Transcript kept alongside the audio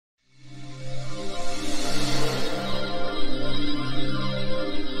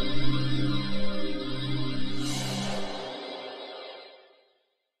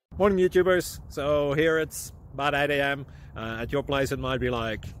Morning YouTubers. So here it's about 8 a.m. At your place it might be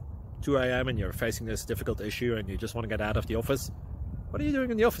like 2 a.m. and you're facing this difficult issue and you just want to get out of the office. What are you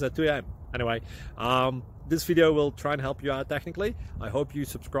doing in the office at 2 a.m.? Anyway, this video will try and help you out technically. I hope you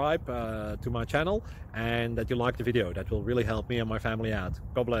subscribe to my channel and that you like the video. That will really help me and my family out.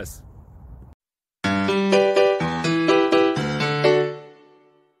 God bless.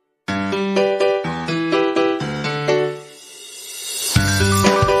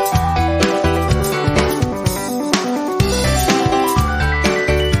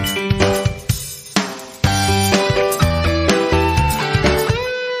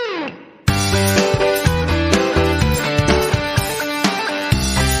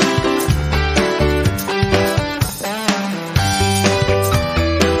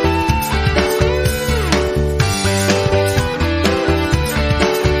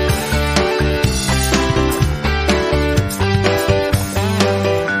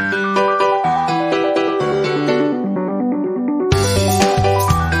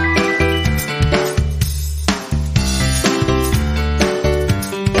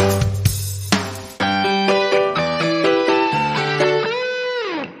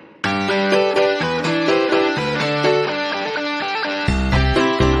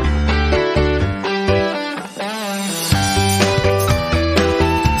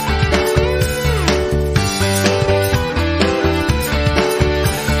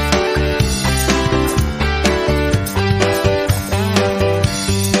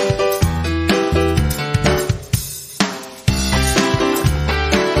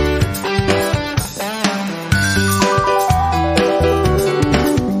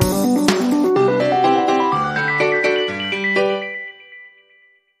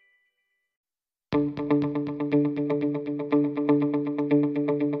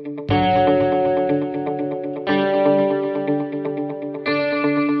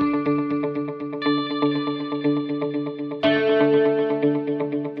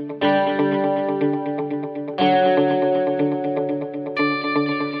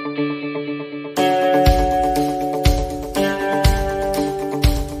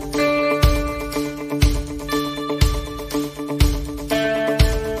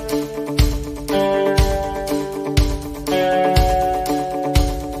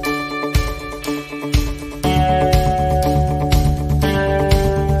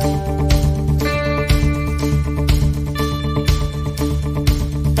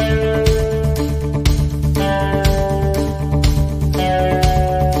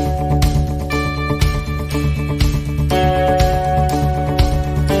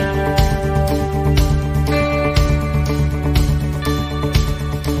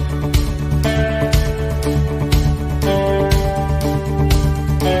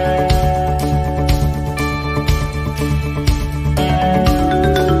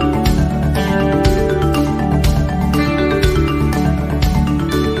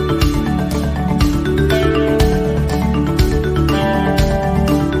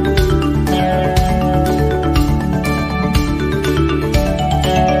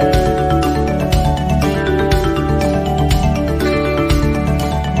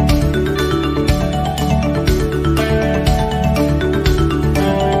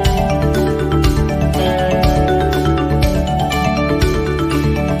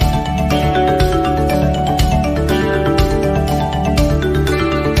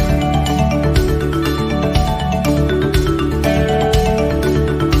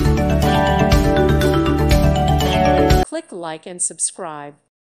 Click like and subscribe.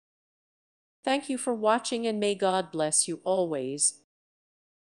 Thank you for watching and may God bless you always.